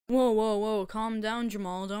Whoa, whoa, whoa, calm down,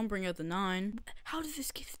 Jamal, don't bring out the 9. How did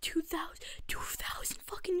this get 2,000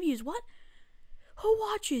 fucking views? What? Who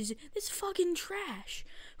watches this fucking trash?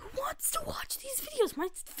 Who wants to watch these videos? My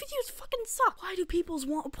videos fucking suck. Why do people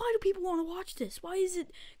want to watch this? Why is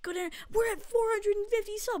it good? We're at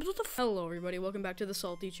 450 subs. What the Hello everybody, welcome back to the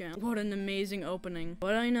Salty channel. What an amazing opening.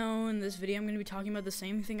 But I know in this video I'm going to be talking about the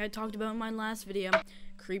same thing I talked about in my last video.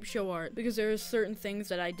 CreepShow because there are certain things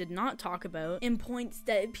that I did not talk about and points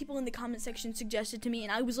that people in the comment section suggested to me,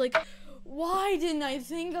 and I was like, why didn't I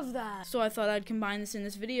think of that? So I thought I'd combine this in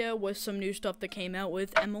this video with some new stuff that came out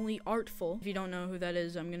with Emily Artful. If you don't know who that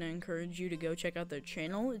is, I'm gonna encourage you to go check out their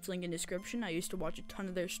channel. It's linked in the description. I used to watch a ton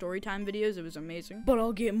of their storytime videos. It was amazing. But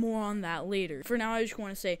I'll get more on that later. For now, I just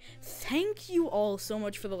want to say thank you all so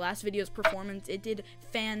much for the last video's performance. It did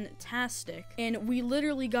fantastic. And we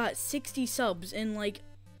literally got 60 subs in like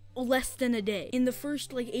less than a day. In the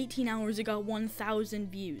first like 18 hours it got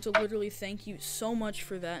 1,000 views. So literally thank you so much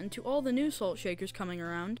for that, and to all the new salt shakers coming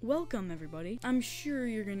around, welcome everybody. I'm sure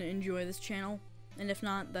you're gonna enjoy this channel, and if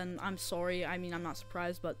not, then I'm sorry. I mean, I'm not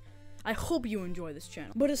surprised, but I hope you enjoy this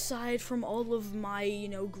channel. But aside from all of my,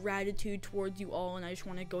 gratitude towards you all, and I just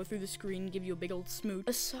want to go through the screen and give you a big old smooch.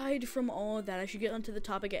 Aside from all of that, I should get onto the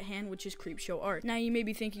topic at hand, which is CreepShow Now, you may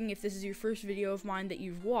be thinking, if this is your first video of mine that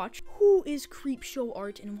you've watched, who is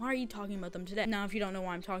CreepShow and why are you talking about them today? Now, if you don't know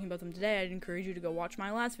why I'm talking about them today, I'd encourage you to go watch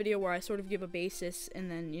my last video where I sort of give a basis and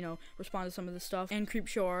then, respond to some of the stuff. And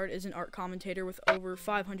CreepShow is an art commentator with over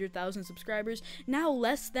 500,000 subscribers. Now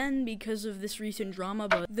less than because of this recent drama,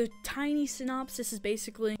 but the tiny synopsis is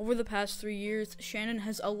basically, over the past 3 years, Shannon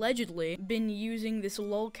has allegedly been using this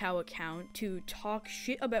lolcow account to talk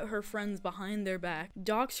shit about her friends behind their back,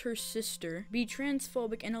 dox her sister, be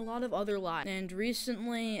transphobic, and a lot of other lies. And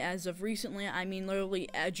recently, as of recently, I mean literally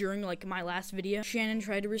during like my last video, Shannon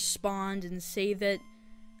tried to respond and say that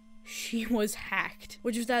she was hacked,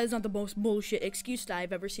 which if that is not the most bullshit excuse that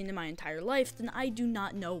I've ever seen in my entire life, then I do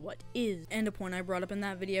not know what is. And a point I brought up in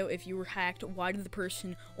that video, if you were hacked, why did the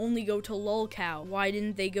person only go to lolcow? Why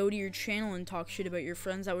didn't they go to your channel and talk shit about your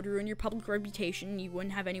friends? That would ruin your public reputation and you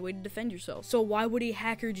wouldn't have any way to defend yourself. So why would a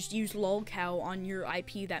hacker just use lolcow on your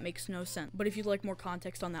IP? That makes no sense. But if you'd like more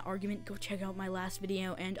context on that argument, go check out my last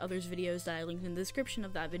video and others videos that I linked in the description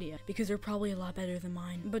of that video, because they're probably a lot better than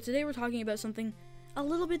mine. But today we're talking about something a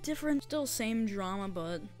little bit different, still same drama,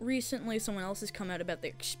 but recently someone else has come out about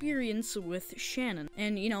their experience with Shannon.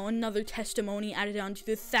 And, another testimony added onto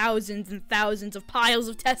the thousands and thousands of piles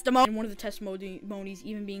of testimony. And one of the testimonies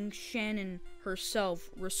even being Shannon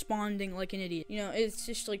herself responding like an idiot. It's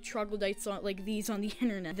just like troglodytes like these on the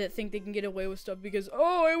internet that think they can get away with stuff because,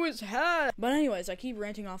 oh, it was hacked. But anyways, I keep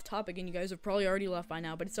ranting off topic and you guys have probably already left by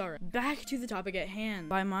now, but it's alright. Back to the topic at hand.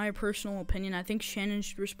 By my personal opinion, I think Shannon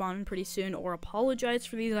should respond pretty soon or apologize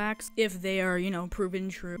for these acts if they are, proven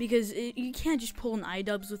true. Because you can't just pull an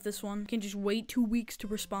iDubbbz with this one. You can't just wait 2 weeks to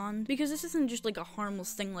respond. Because this isn't just like a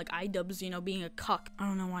harmless thing like iDubbbz, being a cuck. I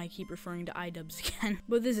don't know why I keep referring to iDubbbz again.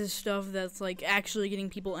 But this is stuff that's like actually getting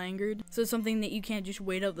people angered. So it's something that you can't just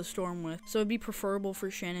wait out the storm with. So it'd be preferable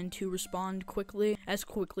for Shannon to respond as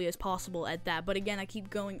quickly as possible at that. But again, I keep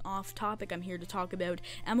going off topic. I'm here to talk about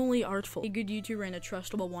Emily Artful, a good YouTuber and a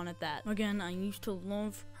trustable one at that. Again, I used to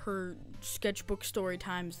love her sketchbook story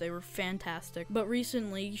times. They were fantastic. But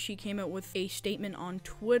recently, she came out with a statement on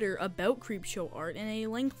Twitter about CreepShow and a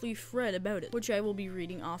lengthy thread about it, which I will be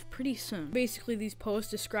reading off pretty soon. Basically, these posts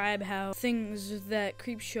describe how things that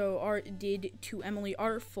CreepShow did to Emily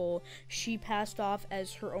Artful, she passed off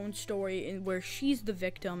as her own story in where she's the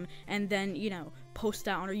victim, and then, post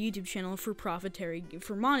that on her YouTube channel for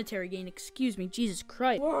monetary gain. Excuse me, Jesus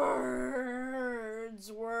Christ.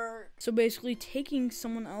 Words work. So basically taking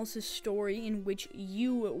someone else's story in which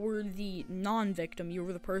you were the non-victim, you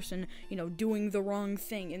were the person, doing the wrong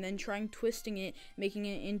thing, and then twisting it, making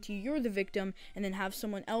it into you're the victim, and then have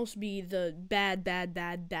someone else be the bad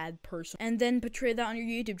person, and then portray that on your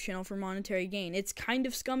YouTube channel for monetary gain. It's kind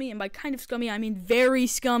of scummy, and by kind of scummy, I mean very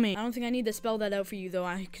scummy. I don't think I need to spell that out for you, though.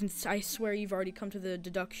 I swear you've already come to the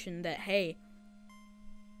deduction that, hey,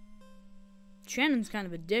 Shannon's kind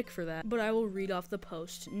of a dick for that, but I will read off the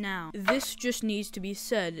post now. This just needs to be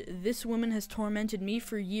said. This woman has tormented me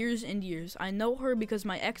for years and years. I know her because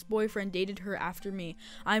my ex-boyfriend dated her after me.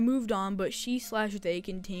 I moved on, but she/they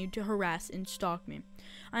continued to harass and stalk me.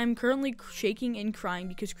 I am currently shaking and crying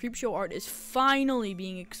because CreepShow is finally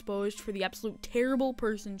being exposed for the absolute terrible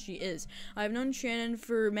person she is. I have known Shannon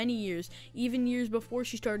for many years, even years before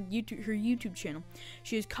she started her YouTube channel.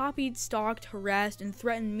 She has copied, stalked, harassed, and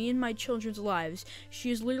threatened me and my children's lives. She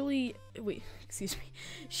has literally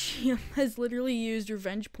used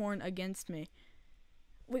revenge porn against me.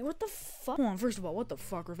 Wait, what the fuck? Hold on, first of all, what the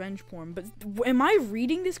fuck, revenge porn? But am I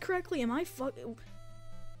reading this correctly?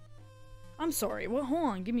 I'm sorry. Well, hold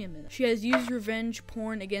on. Give me a minute. She has used revenge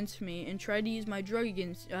porn against me and tried to use my drug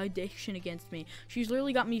addiction against me. She's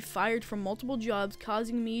literally got me fired from multiple jobs,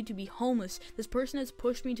 causing me to be homeless. This person has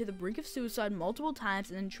pushed me to the brink of suicide multiple times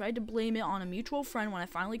and then tried to blame it on a mutual friend when I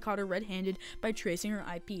finally caught her red-handed by tracing her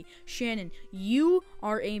IP. Shannon, you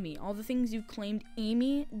are Amy. All the things you've claimed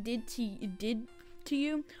Amy did to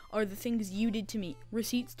you are the things you did to me.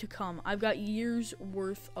 Receipts to come. I've got years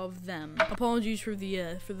worth of them. Apologies for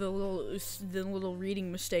the little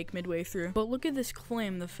reading mistake midway through. But look at this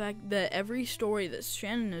claim. The fact that every story that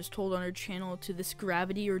Shannon has told on her channel to this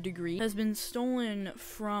gravity or degree has been stolen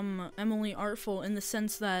from Emily Artful, in the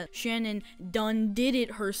sense that Shannon done did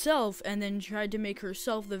it herself and then tried to make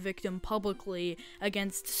herself the victim publicly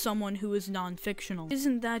against someone who is non-fictional.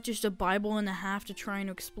 Isn't that just a Bible and a half to try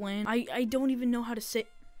and explain? I don't even know how to say.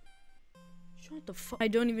 Shut the fuck. I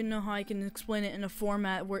don't even know how I can explain it in a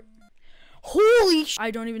format where. Holy sh!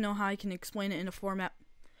 I don't even know how I can explain it in a format.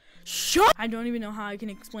 Shut! I don't even know how I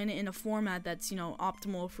can explain it in a format that's, you know,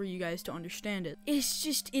 optimal for you guys to understand it. It's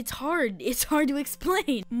just, it's hard to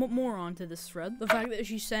explain. More onto this thread. The fact that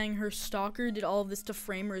she's saying her stalker did all of this to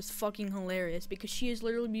frame her is fucking hilarious, because she has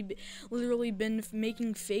literally been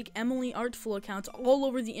making fake Emily Artful accounts all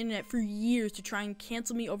over the internet for years to try and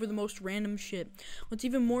cancel me over the most random shit. What's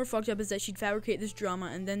even more fucked up is that she'd fabricate this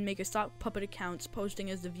drama and then make a stock puppet accounts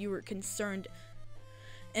posting as the viewer concerned,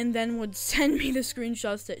 and then would send me the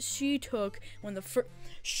screenshots that she took when the first.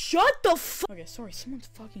 Shut the fuck. Okay, sorry, someone's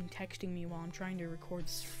fucking texting me while I'm trying to record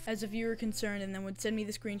this. As a viewer concerned, and then would send me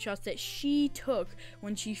the screenshots that she took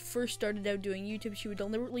when she first started out doing YouTube. She would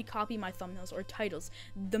deliberately copy my thumbnails or titles.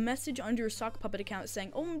 The message under a sock puppet account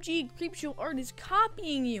saying, "OMG, CreepShow is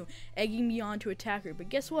copying you," egging me on to attack her. But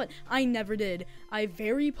guess what? I never did. I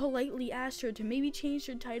very politely asked her to maybe change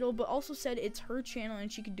her title, but also said it's her channel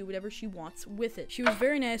and she could do whatever she wants with it. She was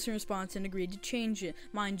very nice in response and agreed to change it.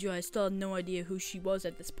 Mind you, I still had no idea who she was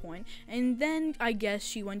at this point. And then I guess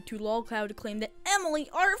she went to lolcow to claim that Emily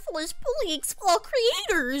Artful is bullying small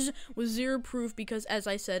creators with zero proof, because, as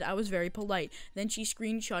I said, I was very polite. Then she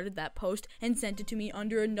screenshotted that post and sent it to me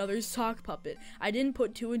under another sock puppet. I didn't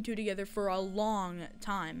put two and two together for a long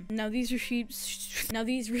time. Now these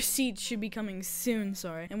receipts should be coming soon,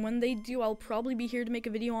 sorry. And when they do, I'll probably be here to make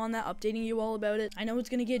a video on that, updating you all about it. I know it's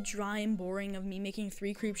gonna get dry and boring of me making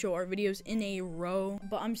 3 CreepShow art videos in a row,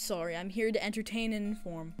 but I'm sorry, I'm here to entertain and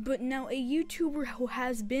inform. But now a YouTuber who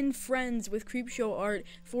has been friends with CreepShow art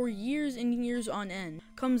for years and years on end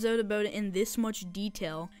comes out about it in this much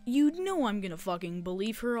detail. You know I'm gonna fucking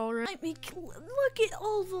believe her, alright? I mean, look at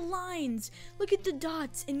all the lines, look at the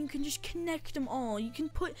dots, and you can just connect them all. You can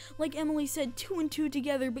put, like Emily said, 2 and 2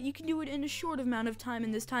 together, but you can do it in a short amount of time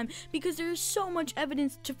in this time, because there is so much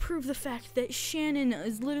evidence to prove the fact that Shannon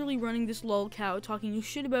is literally running this lolcow, talking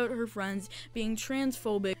shit about her friends, being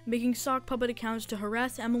transphobic, making sock puppet accounts to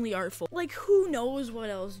harass Emily Artful. Like, who knows what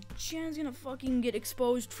else? Shannon's gonna fucking get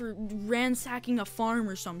exposed for ransacking a farm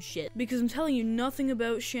or some shit. Because I'm telling you, nothing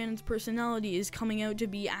about Shannon's personality is coming out to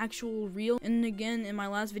be actual real. And again, in my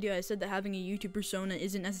last video, I said that having a YouTube persona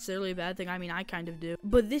isn't necessarily a bad thing. I mean, I kind of do.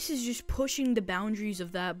 But this is just pushing the boundaries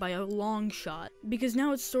of that by a long shot. Because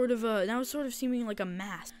now it's sort of seeming like a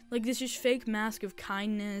mask. Like this just fake mask of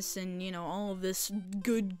kindness and, you know, all of this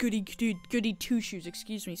goody two-shoes,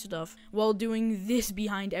 excuse me, stuff, while doing this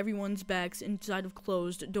behind everyone's backs inside of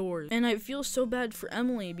closed doors. And I feel so bad for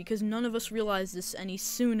Emily, because none of us realized this any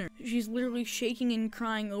sooner. She's literally shaking and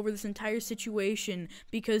crying over this entire situation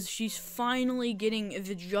because she's finally getting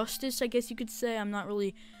the justice, I guess you could say. I'm not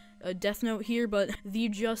really a death note here, but the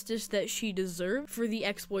justice that she deserved for the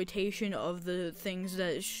exploitation of the things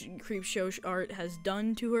that CreepShow art has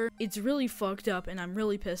done to her. It's really fucked up, and I'm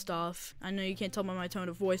really pissed off. I know you can't tell by my tone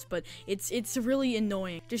of voice, but it's really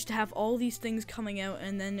annoying just to have all these things coming out,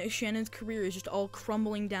 and then Shannon's career is just all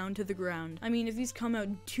crumbling down to the ground. I mean, if these come out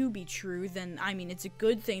to be true, then I mean, it's a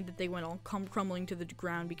good thing that they went all crumbling to the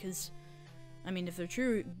ground, because I mean, if they're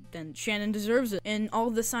true, then Shannon deserves it. And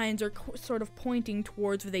all the signs are sort of pointing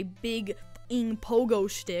towards with a big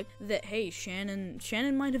pogo stick that, hey, Shannon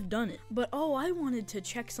might have done it. But oh, I wanted to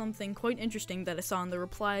check something quite interesting that I saw in the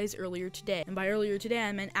replies earlier today. And by earlier today,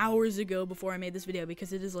 I meant hours ago before I made this video,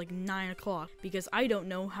 because it is like 9 o'clock. Because I don't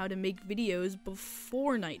know how to make videos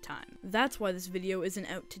before nighttime. That's why this video isn't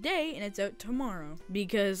out today and it's out tomorrow.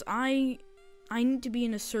 Because I need to be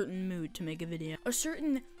in a certain mood to make a video. A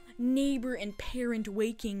certain neighbor and parent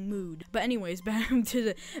waking mood. But anyways, back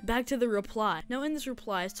to the reply. Now in this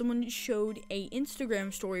reply, someone showed a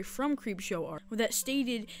Instagram story from CreepShow Art that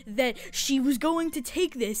stated that she was going to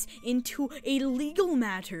take this into a legal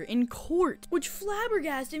matter in court, which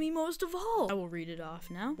flabbergasted me most of all. I will read it off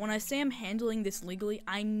now. When I say I'm handling this legally,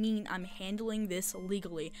 I mean I'm handling this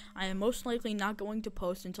legally. I am most likely not going to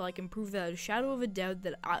post until I can prove that a shadow of a doubt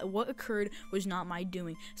that what occurred was not my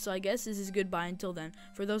doing. So I guess this is goodbye until then.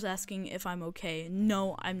 For those asking if I'm okay,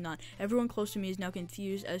 no, I'm not. Everyone close to me is now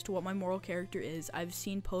confused as to what my moral character is. I've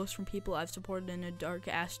seen posts from people I've supported in a dark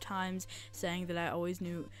ass times saying that I always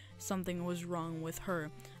knew something was wrong with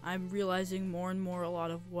her. I'm realizing more and more a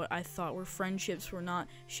lot of what I thought were friendships were not.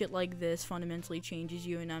 Shit like this fundamentally changes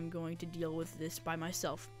you, and I'm going to deal with this by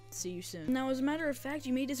myself. See you soon. Now, as a matter of fact,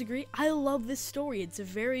 you may disagree. I love this story. It's a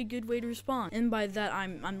very good way to respond. And by that,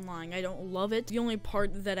 I'm lying. I don't love it. The only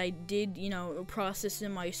part that I did, process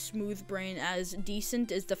in my smooth brain as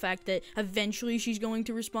decent is the fact that eventually she's going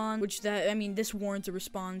to respond, this warrants a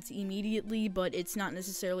response immediately, but it's not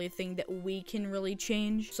necessarily a thing that we can really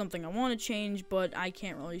change. Something I want to change, but I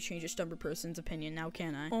can't really change a stubborn person's opinion, now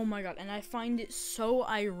can I? Oh my god, and I find it so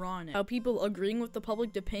ironic how people agreeing with the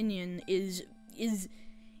public opinion is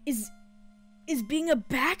being a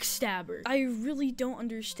backstabber. I really don't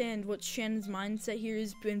understand what Shannon's mindset here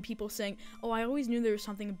is when people saying, oh, I always knew there was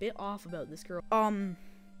something a bit off about this girl.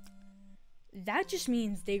 That just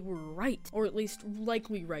means they were right, or at least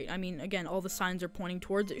likely right. I mean, again, all the signs are pointing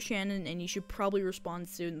towards it, Shannon, and you should probably respond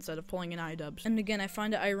soon instead of pulling an iDubbbz. And again, I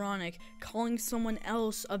find it ironic calling someone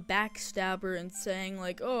else a backstabber and saying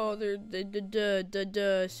like, oh,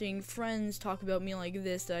 they're seeing friends talk about me like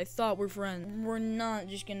this that I thought were friends. We're not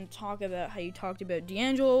just gonna talk about how you talked about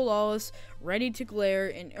D'Angelo Lawless, Ready to Glare,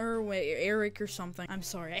 and Eric or something. I'm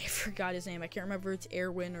sorry, I forgot his name. I can't remember if it's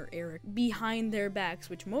Erwin or Eric. Behind their backs,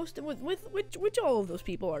 which which all of those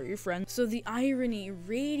people are your friends. So the irony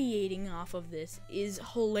radiating off of this is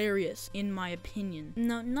hilarious, in my opinion.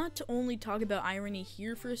 Now, not to only talk about irony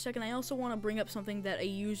here for a second, I also want to bring up something that a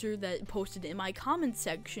user that posted in my comment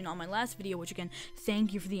section on my last video, which again,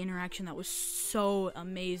 thank you for the interaction. That was so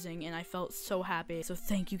amazing, and I felt so happy. So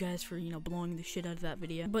thank you guys for, blowing the shit out of that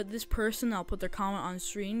video. But this person, I'll put their comment on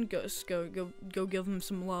screen, go give them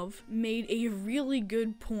some love, made a really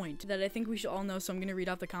good point that I think we should all know, so I'm gonna read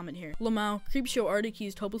out the comment here. Lamau, CreepShow Art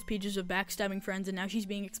accused hopeless pages of backstabbing friends, and now she's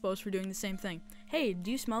being exposed for doing the same thing. Hey,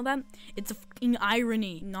 do you smell that? It's a fucking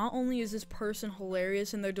irony. Not only is this person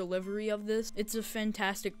hilarious in their delivery of this, it's a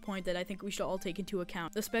fantastic point that I think we should all take into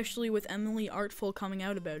account, especially with Emily Artful coming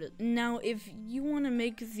out about it. Now, if you want to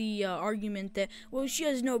make the argument that, well, she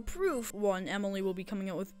has no proof, one, Emily will be coming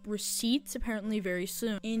out with receipts apparently very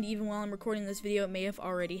soon, and even while I'm recording this video, it may have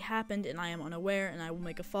already happened, and I am unaware, and I will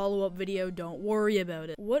make a follow-up video. Don't worry about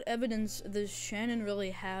it. What evidence does Shannon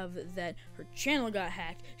really have that her channel got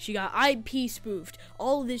hacked, she got IP spoofed,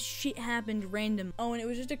 all this shit happened random? Oh, and it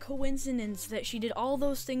was just a coincidence that she did all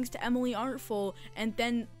those things to Emily Artful and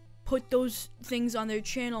then put those things on their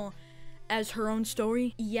channel as her own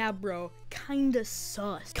story? Yeah, bro. Kinda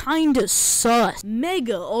sus.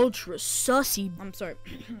 Mega ultra sussy. I'm sorry.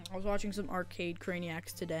 I was watching some Arcade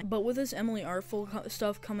Craniacs today. But with this Emily Artful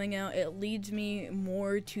stuff coming out, it leads me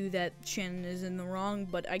more to that Shannon is in the wrong,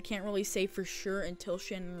 but I can't really say for sure until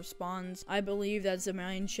Shannon responds. I believe that's a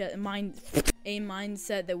mindset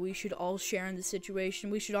that we should all share in the situation.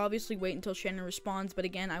 We should obviously wait until Shannon responds, but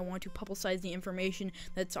again, I want to publicize the information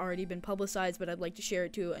that's already been publicized, but I'd like to share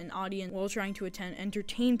it to an audience while trying to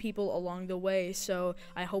entertain people along the way. So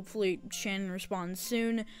I hopefully Shannon responds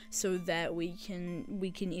soon so that we can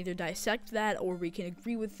either dissect that or we can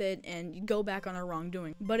agree with it and go back on our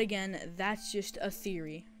wrongdoing. But again, that's just a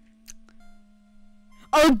theory.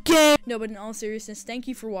 Okay. No, but in all seriousness, thank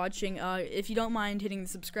you for watching. If you don't mind hitting the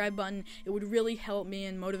subscribe button, it would really help me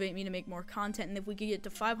and motivate me to make more content. And if we could get to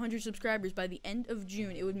 500 subscribers by the end of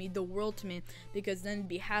June, it would mean the world to me, because then it'd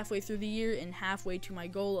be halfway through the year and halfway to my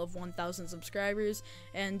goal of 1,000 subscribers.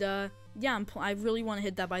 And yeah, I really want to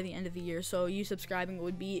hit that by the end of the year, so you subscribing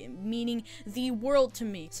would be meaning the world to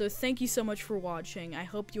me. So thank you so much for watching. I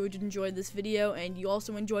hope you enjoyed this video, and you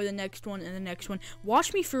also enjoy the next one and the next one.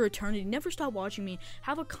 Watch me for eternity. Never stop watching me.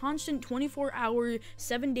 Have a constant 24-hour,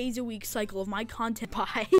 7 days a week cycle of my content. Bye.